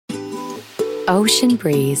ocean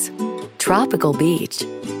breeze, tropical beach,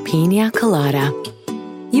 pina colada.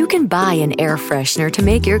 You can buy an air freshener to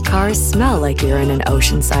make your car smell like you're in an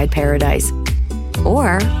oceanside paradise.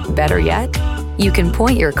 Or, better yet, you can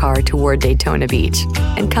point your car toward Daytona Beach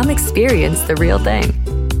and come experience the real thing.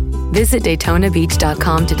 Visit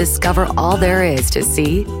DaytonaBeach.com to discover all there is to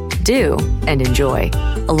see, do, and enjoy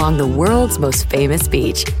along the world's most famous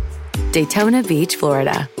beach. Daytona Beach,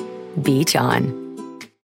 Florida. Beach on.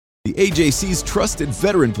 The AJC's trusted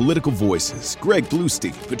veteran political voices, Greg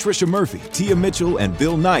Bluestein, Patricia Murphy, Tia Mitchell, and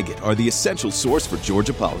Bill Nygut, are the essential source for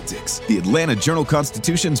Georgia politics. The Atlanta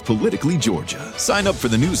Journal-Constitution's Politically Georgia. Sign up for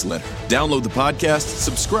the newsletter, download the podcast,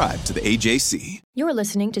 subscribe to the AJC. You're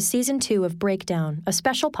listening to Season 2 of Breakdown, a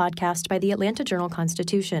special podcast by the Atlanta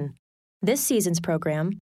Journal-Constitution. This season's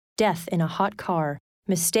program, Death in a Hot Car,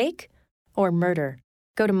 Mistake or Murder?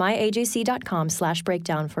 Go to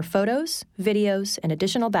myajc.com/breakdown for photos, videos, and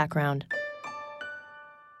additional background.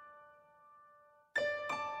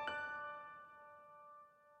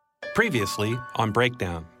 Previously on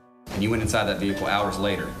Breakdown. And you went inside that vehicle hours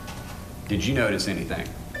later. Did you notice anything?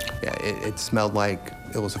 Yeah, it smelled like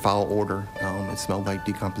it was a foul odor. It smelled like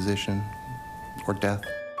decomposition or death.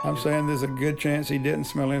 I'm saying there's a good chance he didn't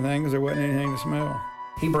smell anything because there wasn't anything to smell.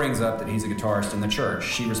 He brings up that he's a guitarist in the church.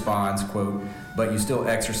 She responds, quote, "But you still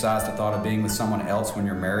exercise the thought of being with someone else when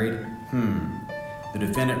you're married?" The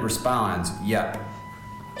defendant responds, "Yep."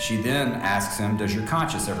 She then asks him, "Does your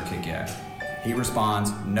conscience ever kick in?" He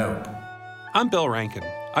responds, "Nope." I'm Bill Rankin.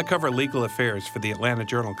 I cover legal affairs for the Atlanta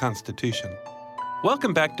Journal-Constitution.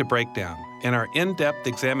 Welcome back to Breakdown in our in-depth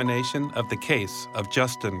examination of the case of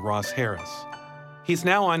Justin Ross Harris. He's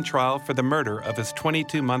now on trial for the murder of his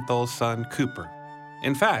 22-month-old son, Cooper.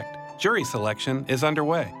 In fact, jury selection is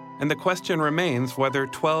underway, and the question remains whether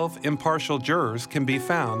 12 impartial jurors can be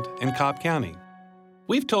found in Cobb County.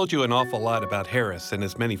 We've told you an awful lot about Harris and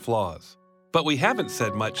his many flaws, but we haven't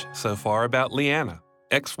said much so far about Leanna,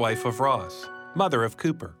 ex-wife of Ross, mother of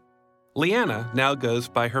Cooper. Leanna now goes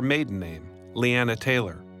by her maiden name, Leanna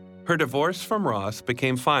Taylor. Her divorce from Ross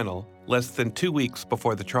became final less than 2 weeks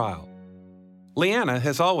before the trial. Leanna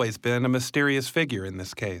has always been a mysterious figure in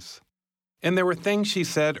this case. And there were things she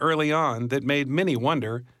said early on that made many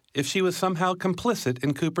wonder if she was somehow complicit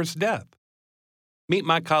in Cooper's death. Meet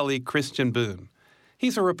my colleague Christian Boone.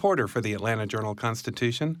 He's a reporter for the Atlanta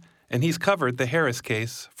Journal-Constitution, and he's covered the Harris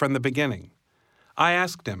case from the beginning. I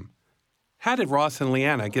asked him, how did Ross and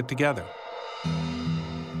Leanna get together?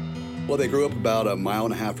 Well, they grew up about a mile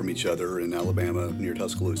and a half from each other in Alabama near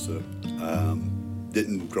Tuscaloosa.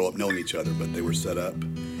 Didn't grow up knowing each other, but they were set up.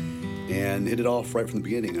 And hit it off right from the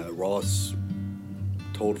beginning. Ross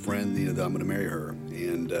told a friend, that I'm going to marry her,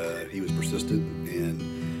 and he was persistent. And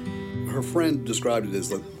her friend described it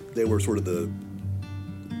as like they were sort of the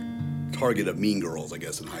target of mean girls, I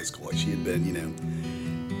guess, in high school. Like she had been,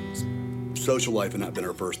 social life had not been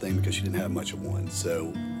her first thing because she didn't have much of one.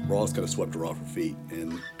 So Ross kind of swept her off her feet,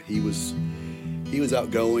 and he was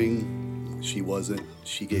outgoing. She wasn't.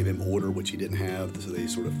 She gave him order, which he didn't have. So they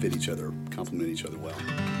sort of fit each other, complement each other well.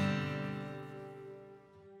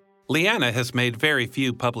 Leanna has made very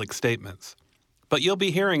few public statements, but you'll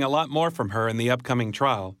be hearing a lot more from her in the upcoming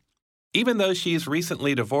trial. Even though she's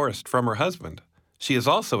recently divorced from her husband, she is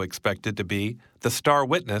also expected to be the star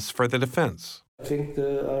witness for the defense. I think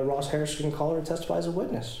the Ross Harris can call her and testify as a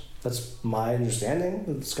witness. That's my understanding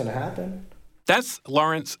that's going to happen. That's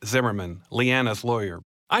Lawrence Zimmerman, Leanna's lawyer.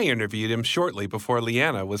 I interviewed him shortly before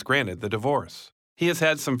Leanna was granted the divorce. He has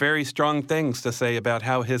had some very strong things to say about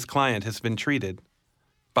how his client has been treated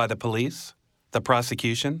by the police, the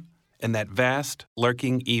prosecution, and that vast,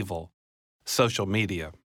 lurking evil, social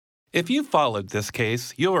media. If you followed this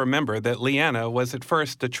case, you'll remember that Leanna was at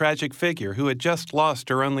first a tragic figure who had just lost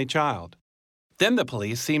her only child. Then the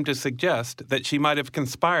police seemed to suggest that she might have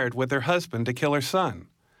conspired with her husband to kill her son.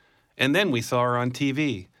 And then we saw her on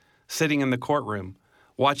TV, sitting in the courtroom,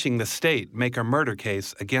 watching the state make a murder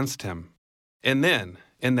case against him. And then,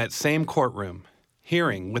 in that same courtroom,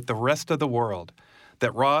 hearing with the rest of the world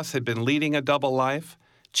that Ross had been leading a double life,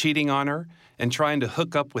 cheating on her, and trying to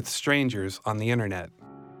hook up with strangers on the internet.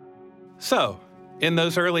 So, in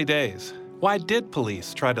those early days, why did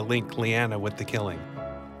police try to link Leanna with the killing?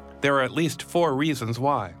 There are at least 4 reasons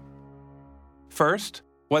why. First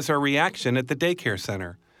was her reaction at the daycare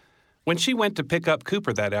center. When she went to pick up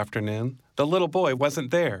Cooper that afternoon, the little boy wasn't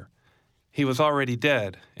there. He was already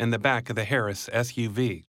dead in the back of the Harris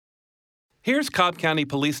SUV. Here's Cobb County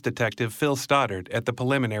Police Detective Phil Stoddard at the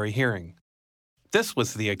preliminary hearing. This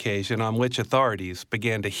was the occasion on which authorities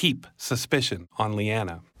began to heap suspicion on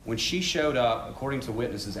Leanna. When she showed up, according to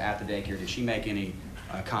witnesses at the daycare, did she make any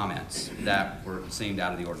comments that seemed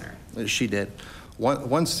out of the ordinary? She did.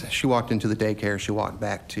 Once she walked into the daycare, she walked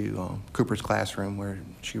back to Cooper's classroom where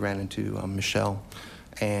she ran into Michelle,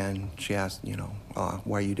 and she asked,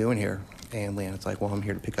 what are you doing here? And Leanna's like, well, I'm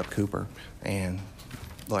here to pick up Cooper. And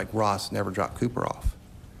Ross never dropped Cooper off.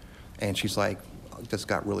 And she's like, just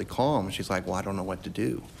got really calm. And she's like, well, I don't know what to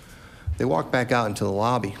do. They walk back out into the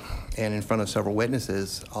lobby, and in front of several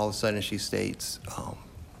witnesses, all of a sudden she states,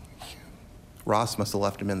 Ross must have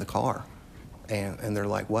left him in the car. And they're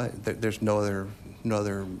like, what? There's no other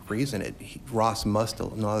reason.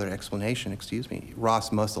 No other explanation,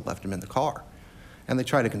 Ross must have left him in the car. And they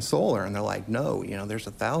try to console her, and they're like, no, there's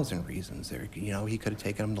 1,000 reasons. There, he could have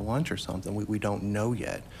taken him to lunch or something. We don't know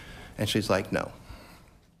yet. And she's like, no.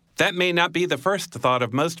 That may not be the first thought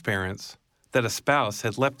of most parents, that a spouse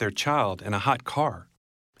had left their child in a hot car.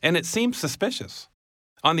 And it seems suspicious.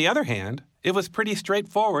 On the other hand, it was pretty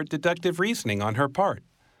straightforward deductive reasoning on her part.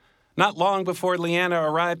 Not long before Leanna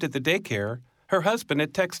arrived at the daycare, her husband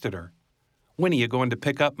had texted her, "When are you going to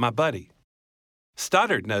pick up my buddy?"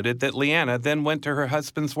 Stoddard noted that Leanna then went to her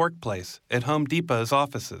husband's workplace at Home Depot's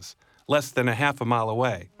offices, less than a half a mile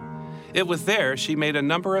away. It was there she made a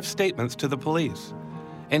number of statements to the police.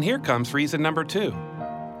 And here comes reason number 2.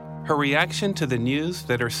 Her reaction to the news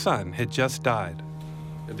that her son had just died.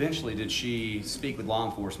 Eventually, did she speak with law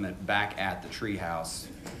enforcement back at the treehouse,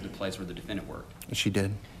 the place where the defendant worked? She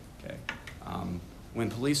did. Okay. When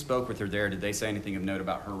police spoke with her there, did they say anything of note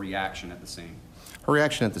about her reaction at the scene? Her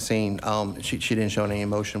reaction at the scene, she didn't show any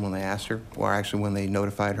emotion when they asked her, or actually when they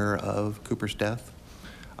notified her of Cooper's death.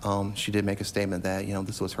 She did make a statement that,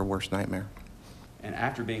 this was her worst nightmare. And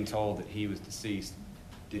after being told that he was deceased,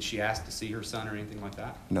 did she ask to see her son or anything like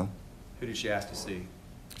that? No. Who did she ask to see?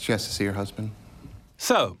 She asked to see her husband.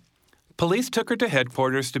 So, police took her to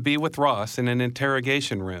headquarters to be with Ross in an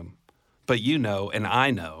interrogation room. But you know, and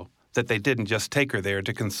I know, that they didn't just take her there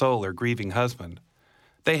to console her grieving husband.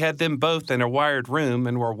 They had them both in a wired room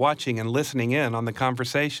and were watching and listening in on the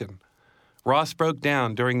conversation. Ross broke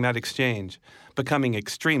down during that exchange, becoming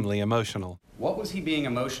extremely emotional. What was he being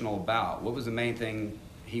emotional about? What was the main thing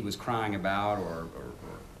he was crying about or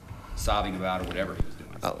sobbing about or whatever he was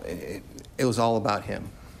doing? It was all about him.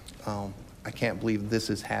 I can't believe this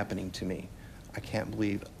is happening to me. I can't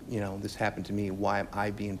believe, this happened to me. Why am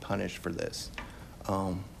I being punished for this?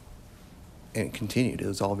 And it continued. It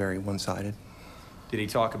was all very one-sided. Did he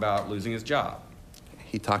talk about losing his job?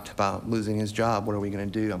 He talked about losing his job. What are we going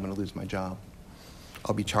to do? I'm going to lose my job.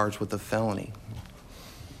 I'll be charged with a felony.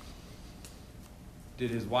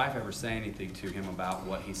 Did his wife ever say anything to him about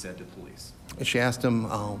what he said to police? She asked him,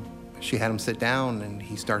 she had him sit down, and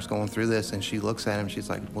he starts going through this, and she looks at him, she's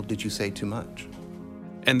like, well, did you say too much?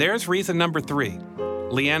 And there's reason number 3,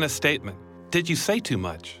 Leanna's statement. Did you say too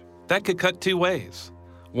much? That could cut 2 ways.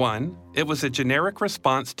 1, it was a generic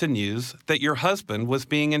response to news that your husband was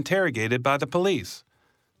being interrogated by the police.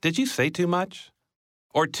 Did you say too much?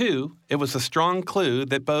 Or 2, it was a strong clue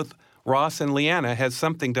that both Ross and Leanna had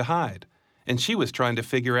something to hide, and she was trying to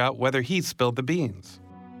figure out whether he'd spilled the beans.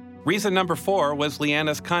 Reason number 4 was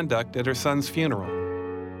Leanna's conduct at her son's funeral.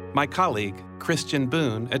 My colleague, Christian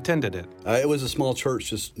Boone, attended it. It was a small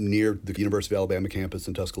church just near the University of Alabama campus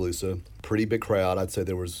in Tuscaloosa. Pretty big crowd. I'd say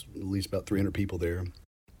there was at least about 300 people there.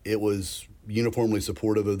 It was uniformly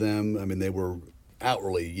supportive of them. I mean, they were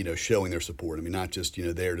outwardly, showing their support. I mean, not just,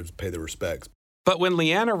 there to pay their respects. But when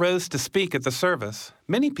Leanna rose to speak at the service,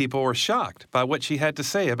 many people were shocked by what she had to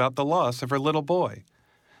say about the loss of her little boy.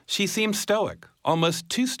 She seemed stoic, almost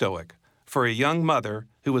too stoic, for a young mother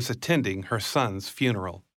who was attending her son's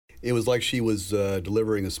funeral. It was like she was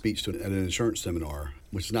delivering a speech at an insurance seminar,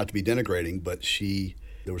 which is not to be denigrating, but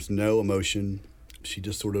there was no emotion. She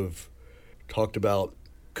just sort of talked about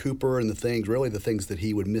Cooper and the things that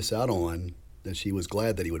he would miss out on, that she was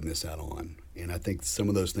glad that he would miss out on. And I think some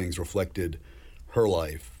of those things reflected her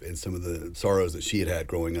life and some of the sorrows that she had had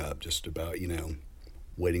growing up, just about,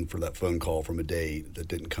 waiting for that phone call from a date that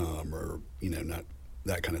didn't come or, not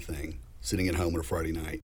that kind of thing, sitting at home on a Friday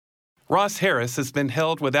night. Ross Harris has been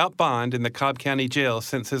held without bond in the Cobb County Jail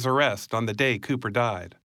since his arrest on the day Cooper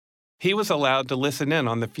died. He was allowed to listen in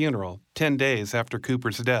on the funeral 10 days after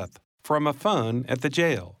Cooper's death from a phone at the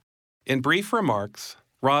jail. In brief remarks,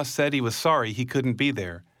 Ross said he was sorry he couldn't be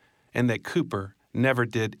there and that Cooper never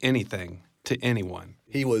did anything to anyone.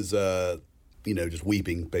 He was, just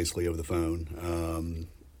weeping basically over the phone,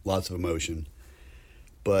 lots of emotion.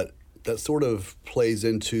 But that sort of plays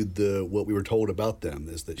into what we were told about them,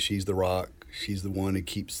 is that she's the rock, she's the one who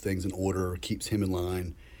keeps things in order, keeps him in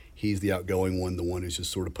line. He's the outgoing one, the one who just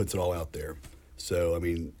sort of puts it all out there. So,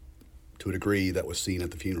 to a degree that was seen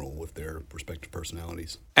at the funeral with their respective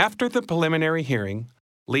personalities. After the preliminary hearing,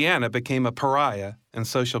 Leanna became a pariah in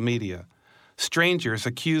social media. Strangers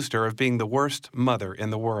accused her of being the worst mother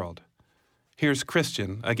in the world. Here's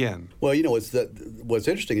Christian again. Well, what's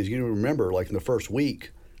interesting is you remember, like in the first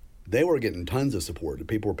week, they were getting tons of support.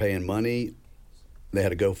 People were paying money. They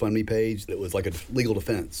had a GoFundMe page that was like a legal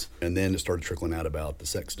defense. And then it started trickling out about the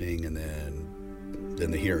sexting and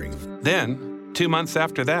then the hearing. Then, 2 months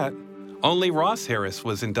after that, only Ross Harris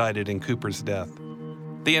was indicted in Cooper's death.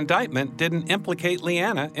 The indictment didn't implicate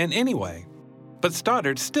Leanna in any way, but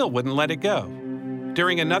Stoddard still wouldn't let it go.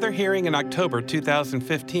 During another hearing in October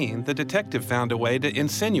 2015, the detective found a way to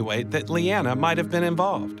insinuate that Leanna might have been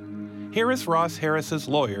involved. Here is Ross Harris's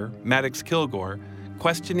lawyer, Maddox Kilgore,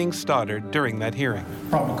 questioning Stoddard during that hearing.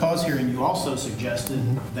 Probable cause hearing, you also suggested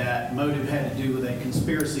that motive had to do with a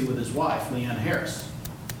conspiracy with his wife, Leanna Harris.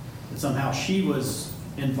 That somehow she was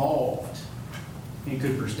involved in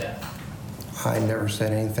Cooper's death. I never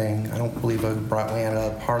said anything. I don't believe I brought Leanna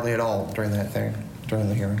up hardly at all during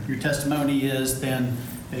the hearing. Your testimony is then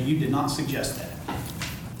that you did not suggest that.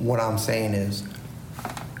 What I'm saying is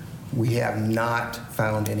we have not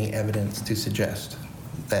found any evidence to suggest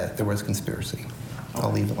that there was conspiracy. Okay.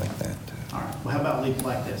 I'll leave it like that. All right. Well, how about leave it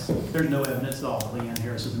like this? There's no evidence at all that Leanna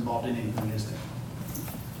Harris is involved in anything, is there?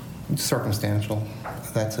 Circumstantial.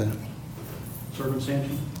 That's it.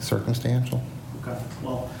 Circumstantial? Circumstantial. Okay.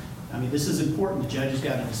 Well, I mean, this is important. The judge has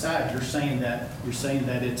got to decide. You're saying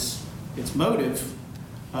that it's motive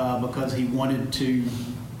because he wanted to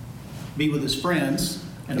be with his friends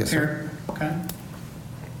and yes, apparent. Okay.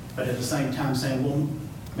 But at the same time saying, well,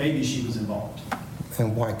 maybe she was involved.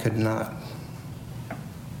 And why could not?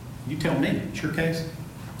 You tell me. It's your case.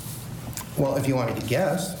 Well, if you wanted to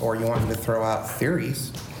guess or you wanted to throw out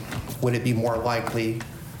theories, would it be more likely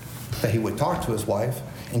that he would talk to his wife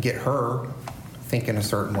and get her thinking a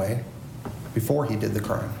certain way before he did the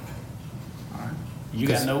crime? All right. You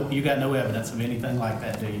got no evidence of anything like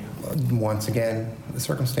that, do you? Once again, the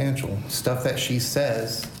circumstantial stuff that she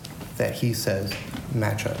says, that he says,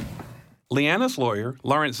 match up. Leanna's lawyer,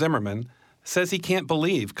 Lawrence Zimmerman, says he can't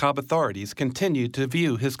believe Cobb authorities continue to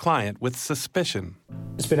view his client with suspicion.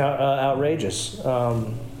 It's been outrageous.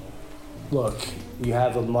 Look, you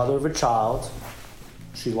have a mother of a child.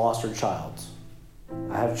 She lost her child.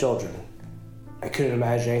 I have children. I couldn't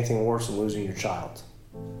imagine anything worse than losing your child.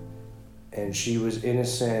 And she was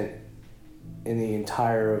innocent in the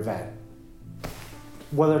entire event.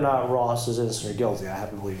 Whether or not Ross is innocent or guilty, I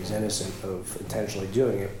happen to believe he's innocent of intentionally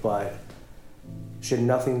doing it, but she had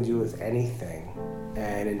nothing to do with anything.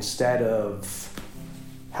 And instead of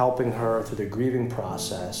helping her through the grieving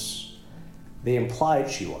process, they implied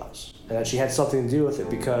she was, and that she had something to do with it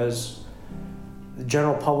because the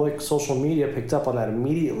general public, social media picked up on that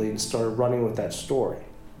immediately and started running with that story.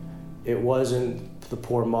 It wasn't the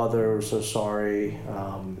poor mother, we're so sorry.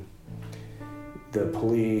 The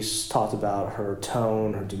police talked about her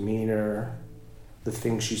tone, her demeanor, the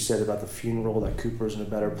things she said about the funeral, that Cooper's in a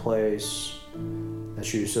better place, that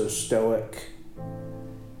she was so stoic.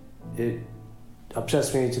 It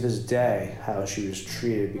upsets me to this day how she was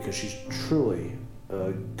treated because she's truly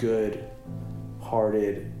a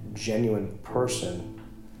good-hearted, genuine person.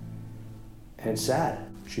 And it's sad.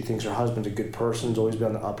 She thinks her husband's a good person, has always been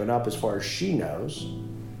on the up and up as far as she knows.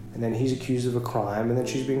 And then he's accused of a crime, and then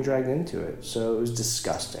she's being dragged into it. So it was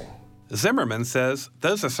disgusting. Zimmerman says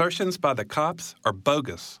those assertions by the cops are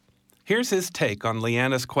bogus. Here's his take on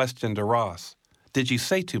Leanna's question to Ross. Did you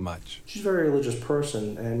say too much? She's a very religious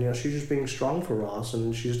person, and she's just being strong for Ross,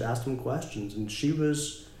 and she just asked him questions, and she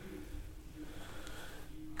was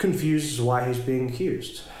confused as to why he's being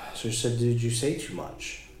accused. So she said, did you say too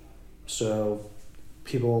much? So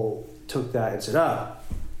people took that and said,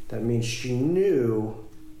 that means she knew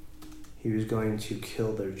he was going to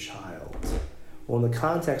kill their child. Well, in the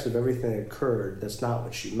context of everything that occurred, that's not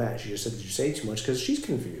what she meant. She just said, did you say too much? Because she's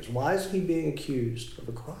confused. Why is he being accused of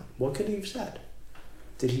a crime? What could he have said?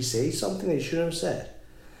 Did he say something that he shouldn't have said?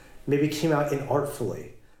 Maybe it came out inartfully.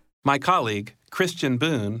 My colleague, Christian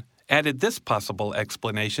Boone, added this possible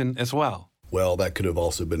explanation as well. Well, that could have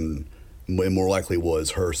also been, more likely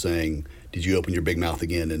was her saying, did you open your big mouth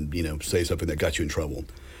again and, say something that got you in trouble?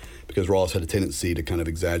 Because Ross had a tendency to kind of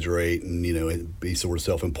exaggerate and, be sort of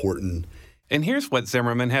self-important. And here's what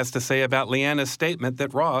Zimmerman has to say about Leanna's statement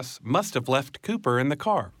that Ross must have left Cooper in the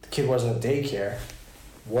car. The kid wasn't at daycare,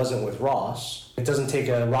 wasn't with Ross. It doesn't take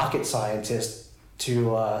a rocket scientist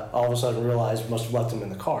to all of a sudden realize we must have left him in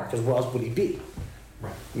the car, because where else would he be?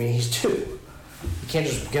 Right. I mean, he's 2. You can't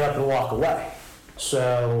just get up and walk away.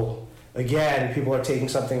 So Again, people are taking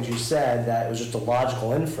something she said that was just a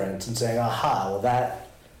logical inference and saying, aha, well, that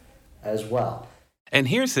as well. And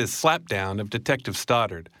here's his slapdown of Detective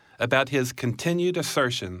Stoddard about his continued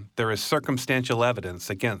assertion there is circumstantial evidence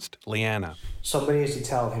against Leanna. Somebody needs to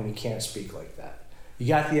tell him he can't speak like that. You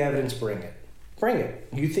got the evidence, bring it. Bring it.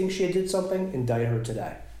 You think she did something? Indict her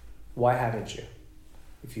today. Why haven't you,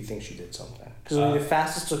 if you think she did something? Because it'll be the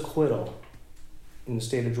fastest acquittal in the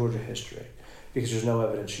state of Georgia history, because there's no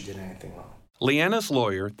evidence she did anything wrong. Leanna's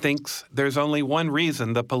lawyer thinks there's only one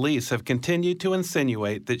reason the police have continued to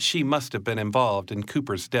insinuate that she must have been involved in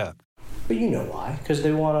Cooper's death. But you know why? Because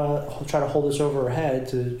they want to try to hold this over her head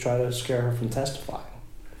to try to scare her from testifying,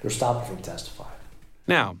 or stop her from testifying.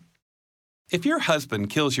 Now, if your husband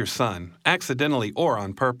kills your son, accidentally or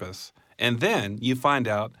on purpose, and then you find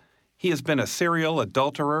out he has been a serial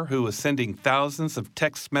adulterer who is sending thousands of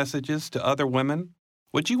text messages to other women,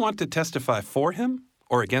 would you want to testify for him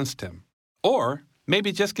or against him? Or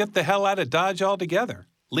maybe just get the hell out of Dodge altogether,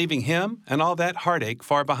 leaving him and all that heartache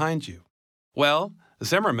far behind you? Well,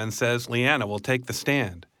 Zimmerman says Leanna will take the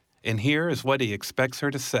stand, and here is what he expects her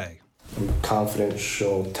to say. I'm confident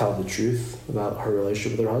she'll tell the truth about her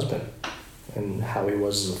relationship with her husband and how he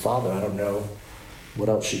was as a father. I don't know what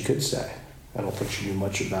else she could say. I don't think she knew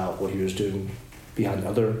much about what he was doing behind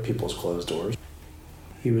other people's closed doors.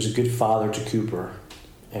 He was a good father to Cooper,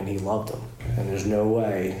 and he loved him. And there's no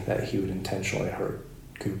way that he would intentionally hurt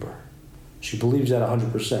Cooper. She believes that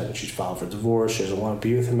 100%. She's filed for divorce. She doesn't want to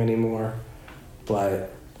be with him anymore.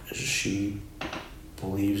 But she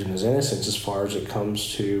believes in his innocence as far as it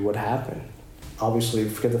comes to what happened. Obviously,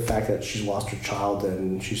 forget the fact that she's lost her child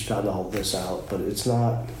and she's found all this out, but it's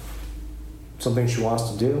not something she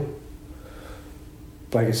wants to do.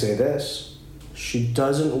 But I can say this, she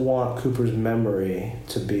doesn't want Cooper's memory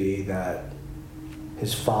to be that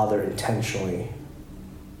his father intentionally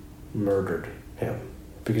murdered him,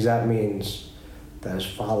 because that means that his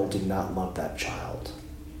father did not love that child.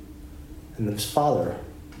 And his father,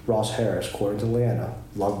 Ross Harris, according to Leanna,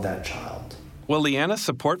 loved that child. Will Leanna's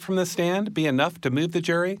support from the stand be enough to move the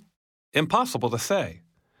jury? Impossible to say.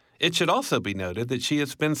 It should also be noted that she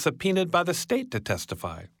has been subpoenaed by the state to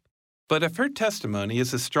testify. But if her testimony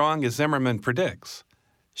is as strong as Zimmerman predicts,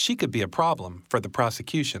 she could be a problem for the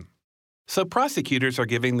prosecution. So prosecutors are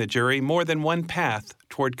giving the jury more than one path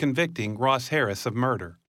toward convicting Ross Harris of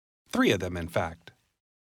murder. 3 of them, in fact.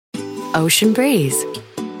 Ocean breeze,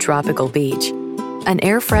 tropical beach. An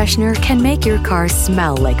air freshener can make your car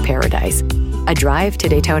smell like paradise. A drive to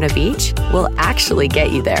Daytona Beach will actually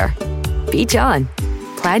get you there. Beach on.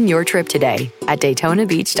 Plan your trip today at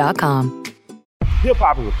DaytonaBeach.com.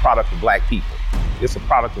 Hip-hop is a product of black people. It's a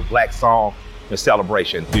product of black song and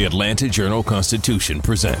celebration. The Atlanta Journal-Constitution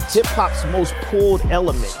presents hip-hop's most pulled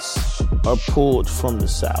elements are pulled from the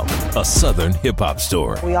South. A Southern hip-hop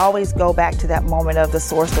story. We always go back to that moment of the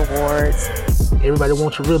Source Awards. Everybody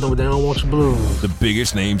wants your rhythm, but they don't want your blues. The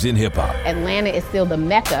biggest names in hip-hop. Atlanta is still the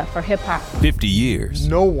mecca for hip-hop. 50 years.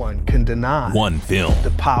 No one can deny one film.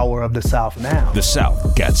 The power of the South now. The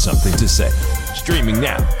South got something to say. Streaming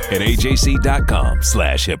now at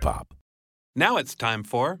ajc.com/hiphop. Now it's time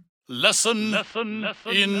for Lesson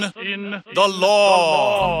in the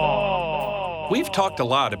Law. We've talked a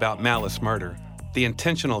lot about malice murder, the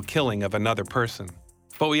intentional killing of another person.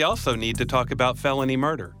 But we also need to talk about felony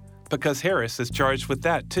murder, because Harris is charged with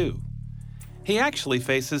that too. He actually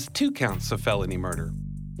faces 2 counts of felony murder.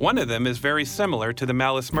 One of them is very similar to the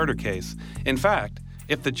malice murder case. In fact,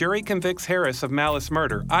 if the jury convicts Harris of malice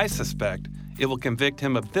murder, I suspect it will convict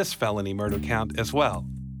him of this felony murder count as well.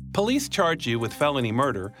 Police charge you with felony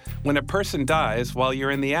murder when a person dies while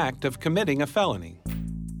you're in the act of committing a felony.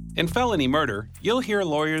 In felony murder, you'll hear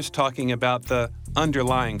lawyers talking about the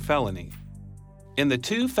underlying felony. In the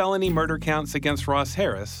 2 felony murder counts against Ross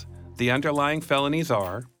Harris, the underlying felonies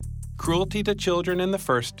are cruelty to children in the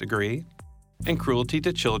 1st degree and cruelty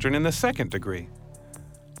to children in the 2nd degree.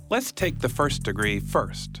 Let's take the 1st degree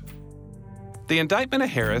first. The indictment of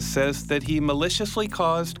Harris says that he maliciously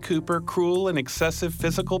caused Cooper cruel and excessive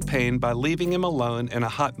physical pain by leaving him alone in a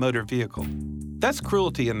hot motor vehicle. That's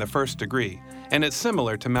cruelty in the 1st degree, and it's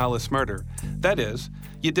similar to malice murder. That is,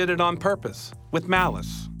 you did it on purpose, with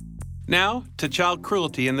malice. Now, to child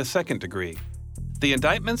cruelty in the 2nd degree. The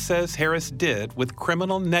indictment says Harris did, with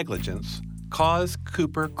criminal negligence, cause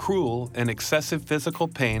Cooper cruel and excessive physical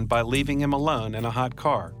pain by leaving him alone in a hot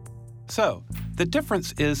car. So, the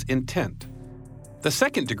difference is intent. The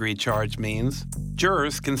 2nd degree charge means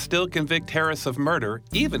jurors can still convict Harris of murder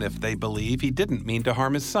even if they believe he didn't mean to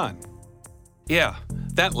harm his son. Yeah,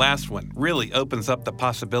 that last one really opens up the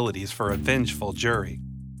possibilities for a vengeful jury.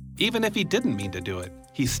 Even if he didn't mean to do it,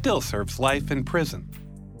 he still serves life in prison.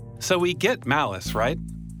 So we get malice, right?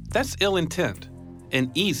 That's ill intent,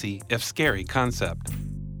 an easy if scary concept.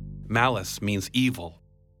 Malice means evil.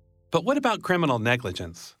 But what about criminal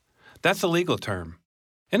negligence? That's a legal term,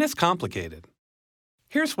 and it's complicated.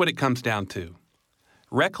 Here's what it comes down to.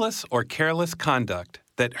 Reckless or careless conduct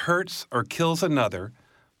that hurts or kills another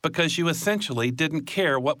because you essentially didn't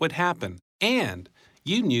care what would happen, and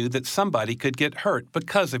you knew that somebody could get hurt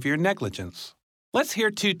because of your negligence. Let's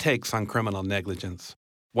hear two takes on criminal negligence,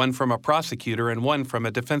 one from a prosecutor and one from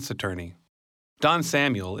a defense attorney. Don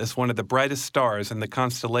Samuel is one of the brightest stars in the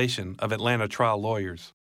constellation of Atlanta trial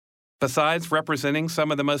lawyers. Besides representing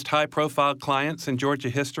some of the most high-profile clients in Georgia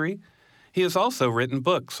history, he has also written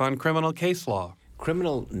books on criminal case law.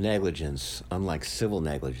 Criminal negligence, unlike civil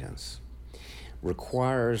negligence,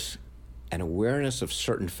 requires an awareness of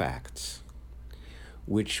certain facts,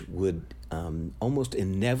 which would almost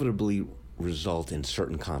inevitably result in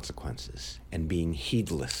certain consequences and being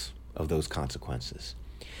heedless of those consequences.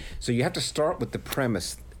 So you have to start with the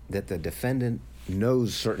premise that the defendant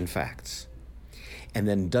knows certain facts and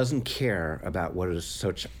then doesn't care about what are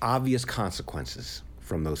such obvious consequences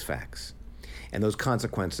from those facts. And those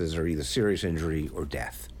consequences are either serious injury or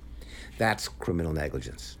death. That's criminal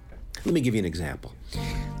negligence. Let me give you an example.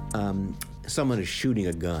 Someone is shooting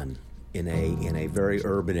a gun in a very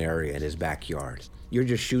urban area in his backyard. You're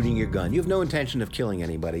just shooting your gun. You have no intention of killing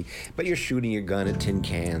anybody, but you're shooting your gun at tin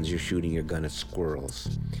cans, you're shooting your gun at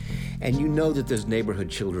squirrels. And you know that there's neighborhood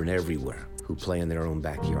children everywhere who play in their own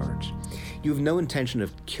backyards. You have no intention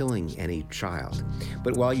of killing any child,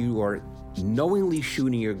 but while you are knowingly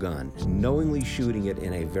shooting your gun, knowingly shooting it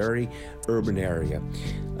in a very urban area,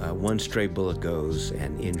 one stray bullet goes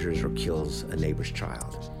and injures or kills a neighbor's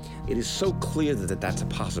child. It is so clear that that's a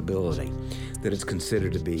possibility that it's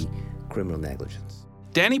considered to be criminal negligence.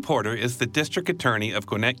 Danny Porter is the district attorney of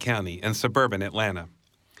Gwinnett County in suburban Atlanta.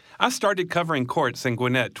 I started covering courts in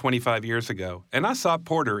Gwinnett 25 years ago, and I saw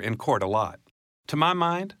Porter in court a lot. To my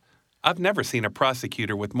mind, I've never seen a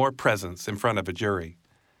prosecutor with more presence in front of a jury.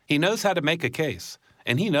 He knows how to make a case,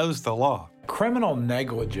 and he knows the law. Criminal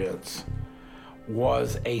negligence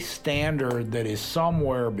was a standard that is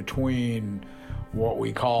somewhere between what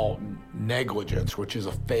we call negligence, which is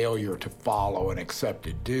a failure to follow an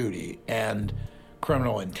accepted duty, and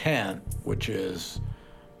criminal intent, which is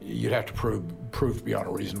you'd have to prove beyond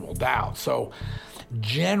a reasonable doubt. So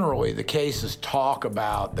generally, the cases talk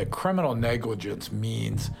about that criminal negligence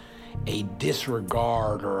means a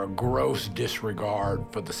disregard or a gross disregard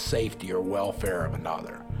for the safety or welfare of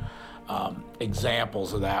another.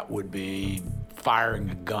 Examples of that would be firing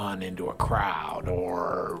a gun into a crowd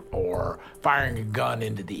or firing a gun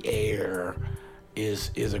into the air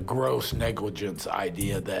is a gross negligence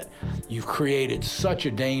idea that you've created such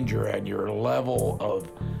a danger and your level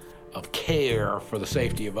of care for the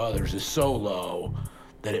safety of others is so low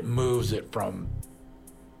that it moves it from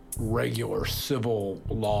regular civil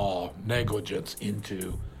law negligence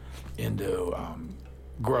into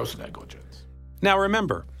gross negligence. Now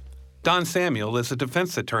remember, Don Samuel is a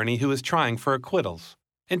defense attorney who is trying for acquittals,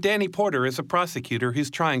 and Danny Porter is a prosecutor who's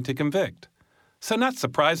trying to convict. So not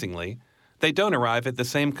surprisingly, they don't arrive at the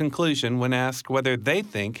same conclusion when asked whether they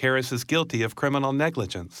think Harris is guilty of criminal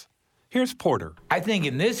negligence. Here's Porter. I think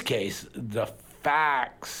in this case, the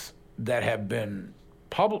facts that have been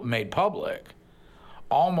made public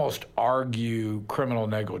almost argue criminal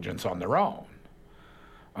negligence on their own.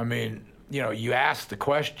 I mean, you ask the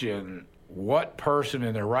question, what person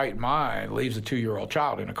in their right mind leaves a 2-year-old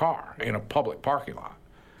child in a car, in a public parking lot?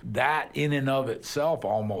 That in and of itself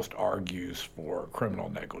almost argues for criminal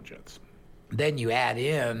negligence. Then you add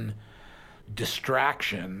in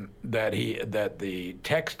distraction that the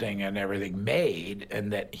texting and everything made,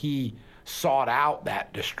 and that he sought out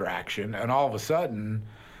that distraction, and all of a sudden,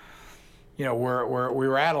 we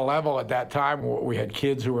were at a level at that time where we had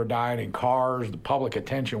kids who were dying in cars, the public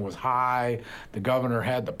attention was high, the governor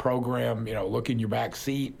had the program, look in your back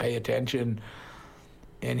seat, pay attention,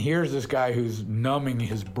 and here's this guy who's numbing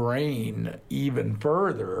his brain even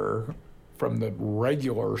further from the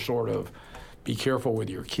regular sort of be careful with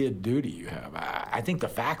your kid duty you have. I think the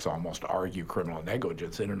facts almost argue criminal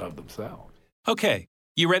negligence in and of themselves. Okay,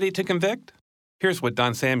 you ready to convict? Here's what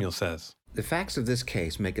Don Samuel says. The facts of this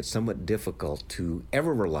case make it somewhat difficult to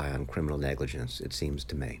ever rely on criminal negligence, it seems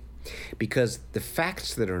to me, because the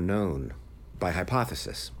facts that are known by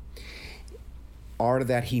hypothesis are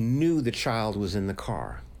that he knew the child was in the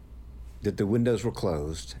car, that the windows were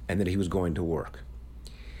closed, and that he was going to work.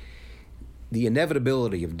 The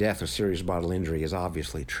inevitability of death or serious bodily injury is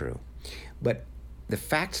obviously true, but the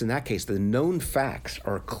facts in that case, the known facts,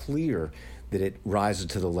 are clear that it rises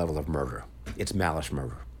to the level of murder. It's malice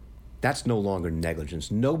murder. That's no longer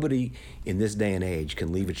negligence. Nobody in this day and age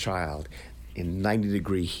can leave a child in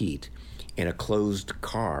 90-degree heat in a closed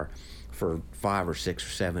car for 5 or 6 or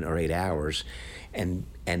 7 or 8 hours and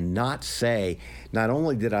not say, not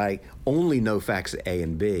only did I only know facts A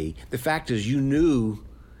and B, the fact is you knew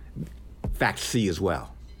fact C as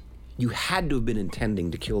well. You had to have been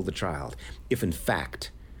intending to kill the child if in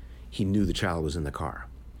fact he knew the child was in the car.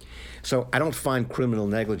 So I don't find criminal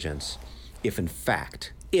negligence if in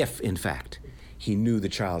fact he knew the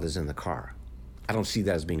child is in the car. I don't see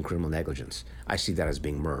that as being criminal negligence. I see that as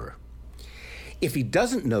being murder. If he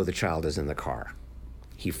doesn't know the child is in the car,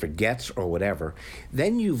 he forgets or whatever,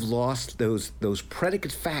 then you've lost those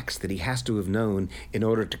predicate facts that he has to have known in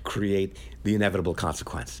order to create the inevitable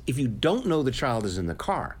consequence. If you don't know the child is in the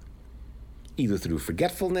car, either through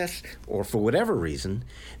forgetfulness or for whatever reason,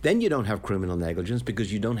 then you don't have criminal negligence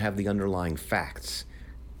because you don't have the underlying facts.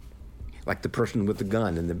 Like the person with the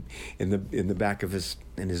gun in the back of his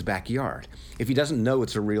backyard. If he doesn't know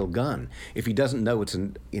it's a real gun, if he doesn't know it's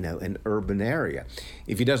an urban area,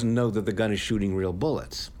 if he doesn't know that the gun is shooting real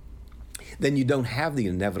bullets, then you don't have the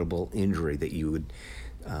inevitable injury that you would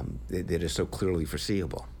that is so clearly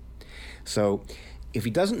foreseeable. So, if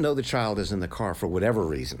he doesn't know the child is in the car for whatever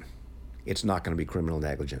reason, it's not going to be criminal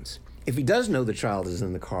negligence. If he does know the child is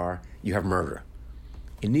in the car, you have murder.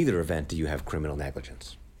 In neither event do you have criminal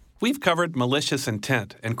negligence. We've covered malicious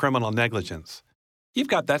intent and criminal negligence. You've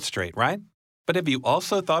got that straight, right? But have you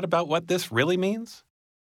also thought about what this really means?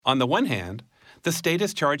 On the one hand, the state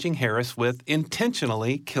is charging Harris with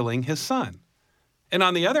intentionally killing his son. And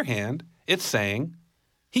on the other hand, it's saying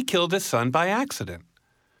he killed his son by accident.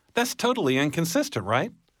 That's totally inconsistent,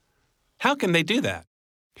 right? How can they do that?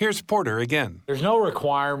 Here's Porter again. There's no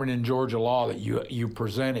requirement in Georgia law that you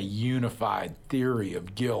present a unified theory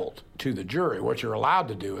of guilt to the jury. What you're allowed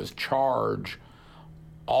to do is charge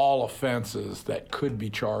all offenses that could be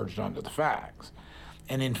charged under the facts.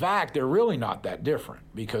 And in fact, they're really not that different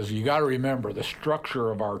because you got to remember the structure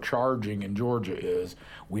of our charging in Georgia is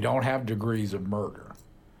we don't have degrees of murder.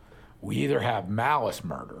 We either have malice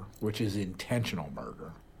murder, which is intentional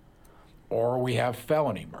murder, or we have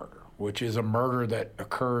felony murder, which is a murder that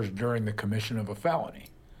occurs during the commission of a felony.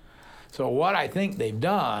 So what I think they've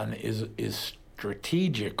done is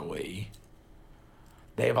strategically,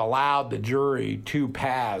 they've allowed the jury 2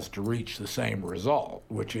 paths to reach the same result,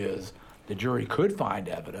 which is the jury could find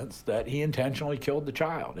evidence that he intentionally killed the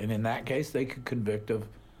child. And in that case, they could convict of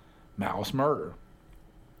malice murder.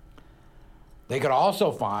 They could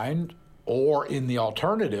also find, or in the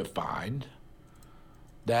alternative find,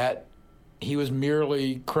 that he was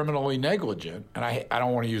merely criminally negligent, and I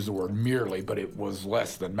don't want to use the word merely, but it was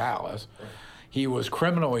less than malice. Right. He was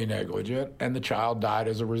criminally negligent, and the child died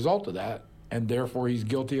as a result of that, and therefore he's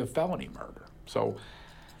guilty of felony murder. So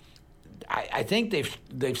I think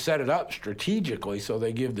they've set it up strategically so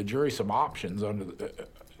they give the jury some options under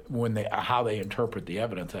how they interpret the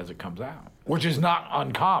evidence as it comes out, which is not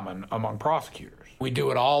uncommon among prosecutors. We do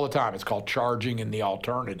it all the time. It's called charging in the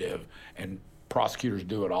alternative, and prosecutors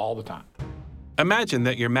do it all the time. Imagine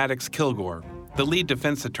that you're Maddox Kilgore, the lead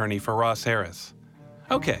defense attorney for Ross Harris.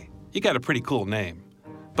 Okay, you got a pretty cool name,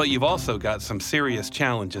 but you've also got some serious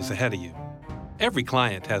challenges ahead of you. Every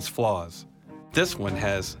client has flaws. This one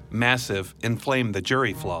has massive inflame the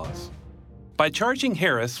jury flaws. By charging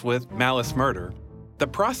Harris with malice murder, the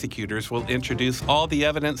prosecutors will introduce all the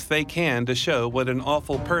evidence they can to show what an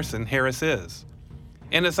awful person Harris is.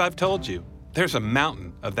 And as I've told you, there's a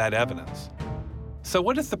mountain of that evidence. So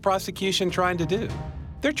what is the prosecution trying to do?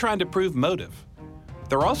 They're trying to prove motive.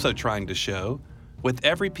 They're also trying to show, with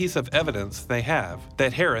every piece of evidence they have,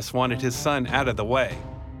 that Harris wanted his son out of the way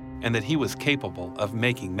and that he was capable of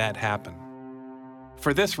making that happen.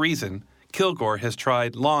 For this reason, Kilgore has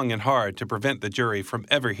tried long and hard to prevent the jury from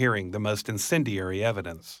ever hearing the most incendiary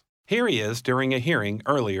evidence. Here he is during a hearing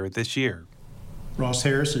earlier this year. Ross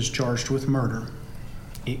Harris is charged with murder.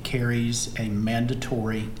 It carries a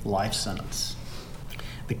mandatory life sentence.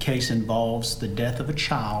 The case involves the death of a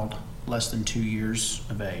child less than 2 years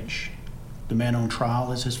of age. The man on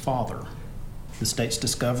trial is his father. The state's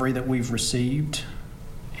discovery that we've received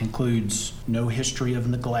includes no history of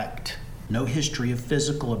neglect, no history of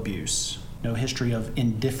physical abuse, no history of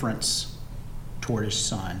indifference toward his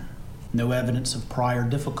son, no evidence of prior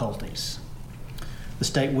difficulties. The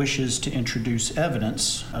state wishes to introduce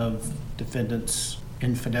evidence of defendant's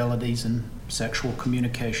infidelities and sexual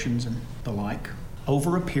communications and the like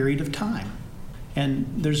over a period of time.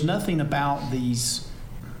 And there's nothing about these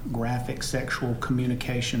graphic sexual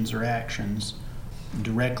communications or actions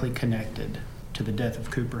directly connected to the death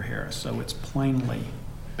of Cooper Harris, so it's plainly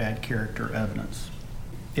bad character evidence.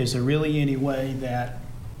 Is there really any way that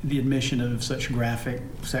the admission of such graphic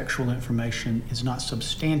sexual information is not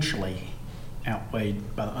substantially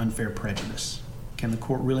outweighed by the unfair prejudice? Can the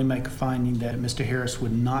court really make a finding that Mr. Harris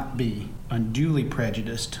would not be unduly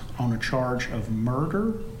prejudiced on a charge of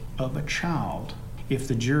murder of a child if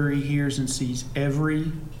the jury hears and sees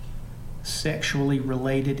every sexually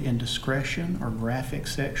related indiscretion or graphic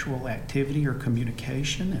sexual activity or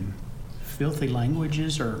communication and filthy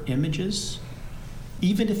languages or images,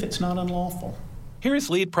 even if it's not unlawful? Here is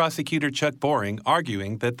lead prosecutor Chuck Boring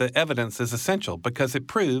arguing that the evidence is essential because it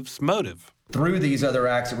proves motive. Through these other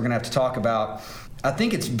acts that we're going to have to talk about, I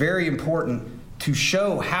think it's very important to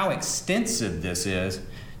show how extensive this is,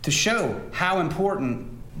 to show how important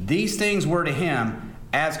these things were to him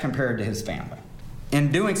as compared to his family.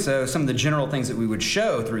 In doing so, some of the general things that we would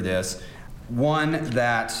show through this, one,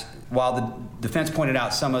 that while the defense pointed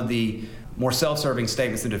out some of the more self-serving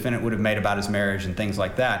statements the defendant would have made about his marriage and things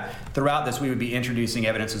like that, throughout this we would be introducing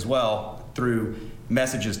evidence as well through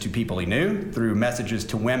messages to people he knew, through messages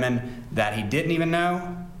to women that he didn't even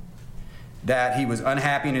know, that he was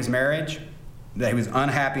unhappy in his marriage, that he was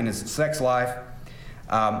unhappy in his sex life,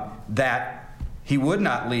 that he would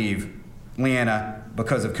not leave Leanna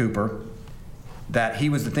because of Cooper, that he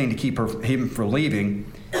was the thing to keep him from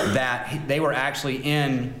leaving, that they were actually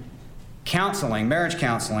in counseling, marriage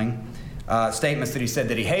counseling, statements that he said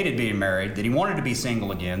that he hated being married, that he wanted to be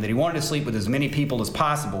single again, that he wanted to sleep with as many people as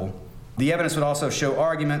possible. The evidence would also show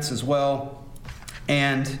arguments as well.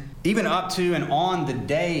 And even up to and on the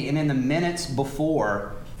day and in the minutes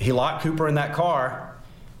before he locked Cooper in that car,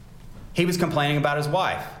 he was complaining about his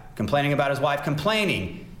wife,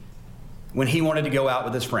 complaining when he wanted to go out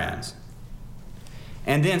with his friends.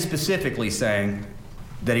 And then specifically saying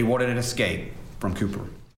that he wanted an escape from Cooper.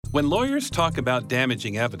 When lawyers talk about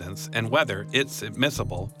damaging evidence and whether it's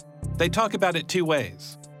admissible, they talk about it two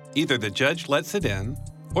ways. Either the judge lets it in,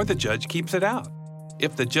 or the judge keeps it out.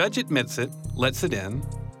 If the judge admits it, lets it in,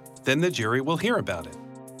 then the jury will hear about it.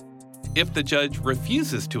 If the judge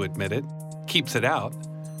refuses to admit it, keeps it out,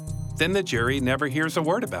 then the jury never hears a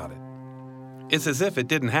word about it. It's as if it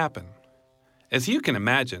didn't happen. As you can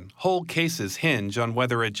imagine, whole cases hinge on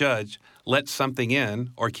whether a judge lets something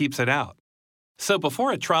in or keeps it out. So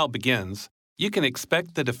before a trial begins, you can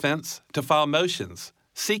expect the defense to file motions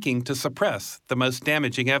seeking to suppress the most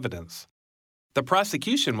damaging evidence. The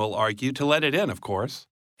prosecution will argue to let it in, of course,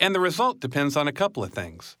 and the result depends on a couple of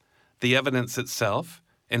things: the evidence itself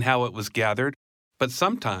and how it was gathered, but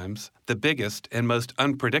sometimes the biggest and most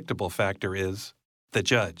unpredictable factor is the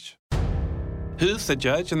judge. Who's the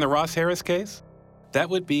judge in the Ross Harris case? That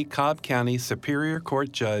would be Cobb County Superior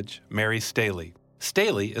Court Judge Mary Staley.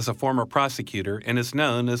 Staley is a former prosecutor and is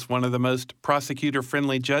known as one of the most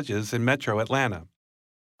prosecutor-friendly judges in Metro Atlanta.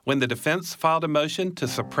 When the defense filed a motion to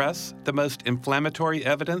suppress the most inflammatory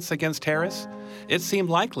evidence against Harris, it seemed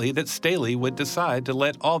likely that Staley would decide to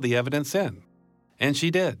let all the evidence in. And she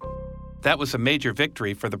did. That was a major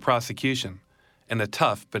victory for the prosecution and a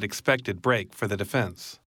tough but expected break for the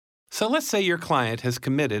defense. So let's say your client has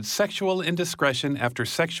committed sexual indiscretion after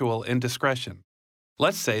sexual indiscretion.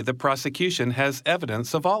 Let's say the prosecution has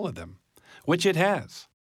evidence of all of them, which it has.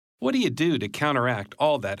 What do you do to counteract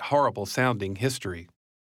all that horrible-sounding history?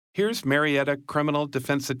 Here's Marietta criminal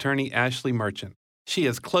defense attorney Ashley Merchant. She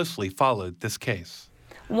has closely followed this case.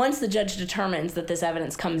 Once the judge determines that this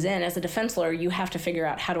evidence comes in, as a defense lawyer, you have to figure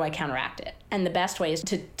out, how do I counteract it? And the best way is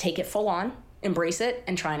to take it full on, embrace it,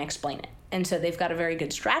 and try and explain it. And so they've got a very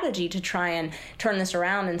good strategy to try and turn this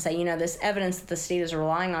around and say, this evidence that the state is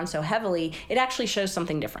relying on so heavily, it actually shows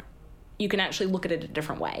something different. You can actually look at it a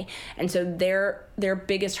different way. And so their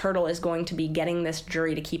biggest hurdle is going to be getting this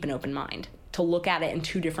jury to keep an open mind, to look at it in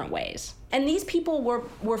two different ways. And these people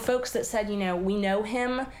were folks that said, we know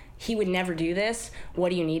him, he would never do this. What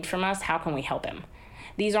do you need from us? How can we help him?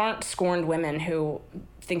 These aren't scorned women who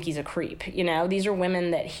think he's a creep. These are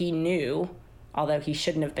women that he knew, although he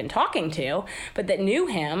shouldn't have been talking to, but that knew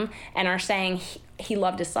him and are saying he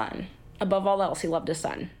loved his son. Above all else, he loved his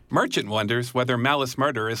son. Merchant wonders whether malice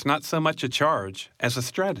murder is not so much a charge as a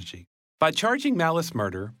strategy. By charging malice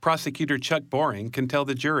murder, prosecutor Chuck Boring can tell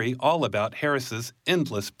the jury all about Harris's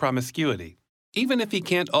endless promiscuity. Even if he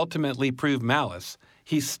can't ultimately prove malice,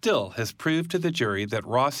 he still has proved to the jury that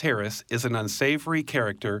Ross Harris is an unsavory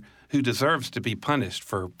character who deserves to be punished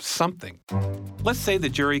for something. Let's say the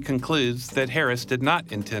jury concludes that Harris did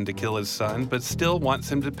not intend to kill his son, but still wants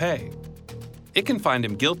him to pay. It can find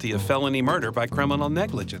him guilty of felony murder by criminal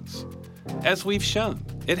negligence. As we've shown,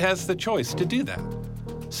 it has the choice to do that.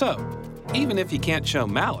 So, Even if you can't show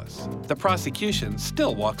malice, the prosecution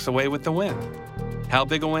still walks away with the win. How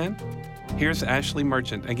big a win? Here's Ashley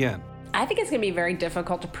Merchant again. I think it's going to be very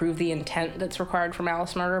difficult to prove the intent that's required for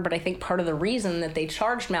malice murder, but I think part of the reason that they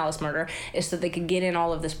charged malice murder is so they could get in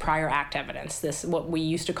all of this prior act evidence, this what we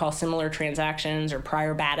used to call similar transactions or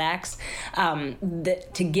prior bad acts.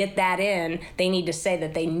 To get that in, they need to say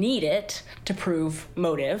that they need it to prove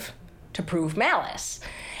motive, to prove malice.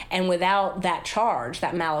 And without that charge,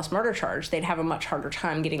 that malice murder charge, they'd have a much harder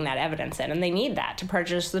time getting that evidence in. And they need that to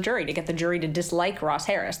prejudice the jury, to get the jury to dislike Ross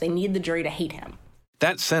Harris. They need the jury to hate him.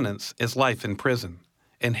 That sentence is life in prison,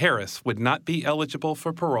 and Harris would not be eligible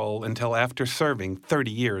for parole until after serving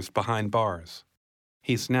 30 years behind bars.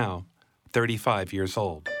 He's now 35 years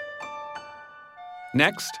old.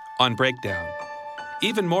 Next, on Breakdown,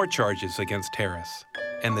 even more charges against Harris,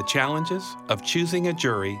 and the challenges of choosing a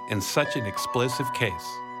jury in such an explosive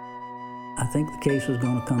case. I think the case is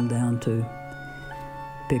going to come down to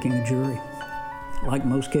picking a jury, like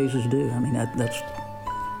most cases do. I mean,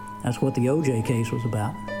 that's what the O.J. case was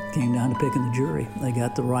about. It came down to picking the jury. They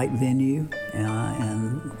got the right venue,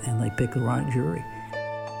 and they picked the right jury.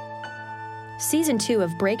 Season 2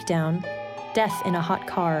 of Breakdown, Death in a Hot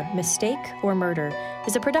Car, Mistake or Murder,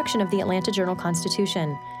 is a production of the Atlanta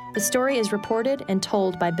Journal-Constitution. The story is reported and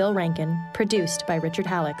told by Bill Rankin, produced by Richard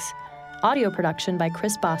Hallex. Audio production by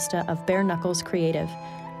Chris Basta of Bare Knuckles Creative.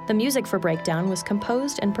 The music for Breakdown was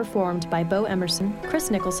composed and performed by Bo Emerson,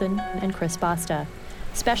 Chris Nicholson, and Chris Basta.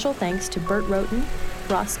 Special thanks to Burt Roten,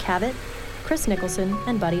 Ross Cavett, Chris Nicholson,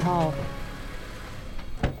 and Buddy Hall.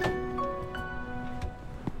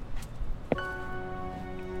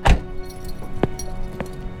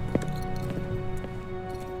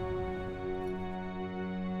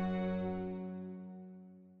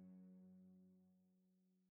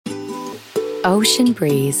 Ocean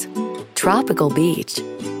breeze, tropical beach,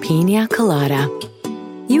 pina colada.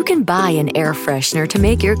 You can buy an air freshener to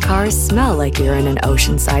make your car smell like you're in an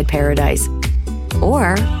oceanside paradise.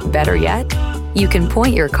 Or, better yet, you can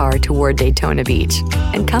point your car toward Daytona Beach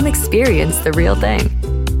and come experience the real thing.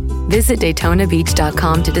 Visit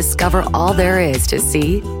DaytonaBeach.com to discover all there is to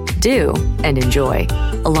see, do, and enjoy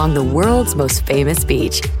along the world's most famous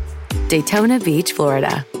beach. Daytona Beach,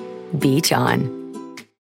 Florida. Beach on.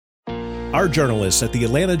 Our journalists at the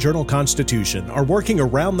Atlanta Journal-Constitution are working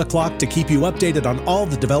around the clock to keep you updated on all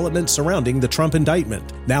the developments surrounding the Trump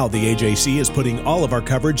indictment. Now the AJC is putting all of our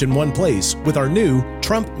coverage in one place with our new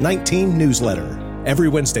Trump 19 newsletter. Every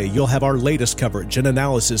Wednesday, you'll have our latest coverage and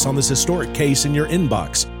analysis on this historic case in your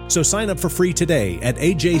inbox. So sign up for free today at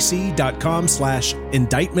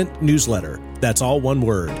ajc.com/indictment newsletter. That's all one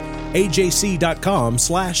word.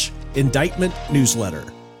 ajc.com/indictment newsletter.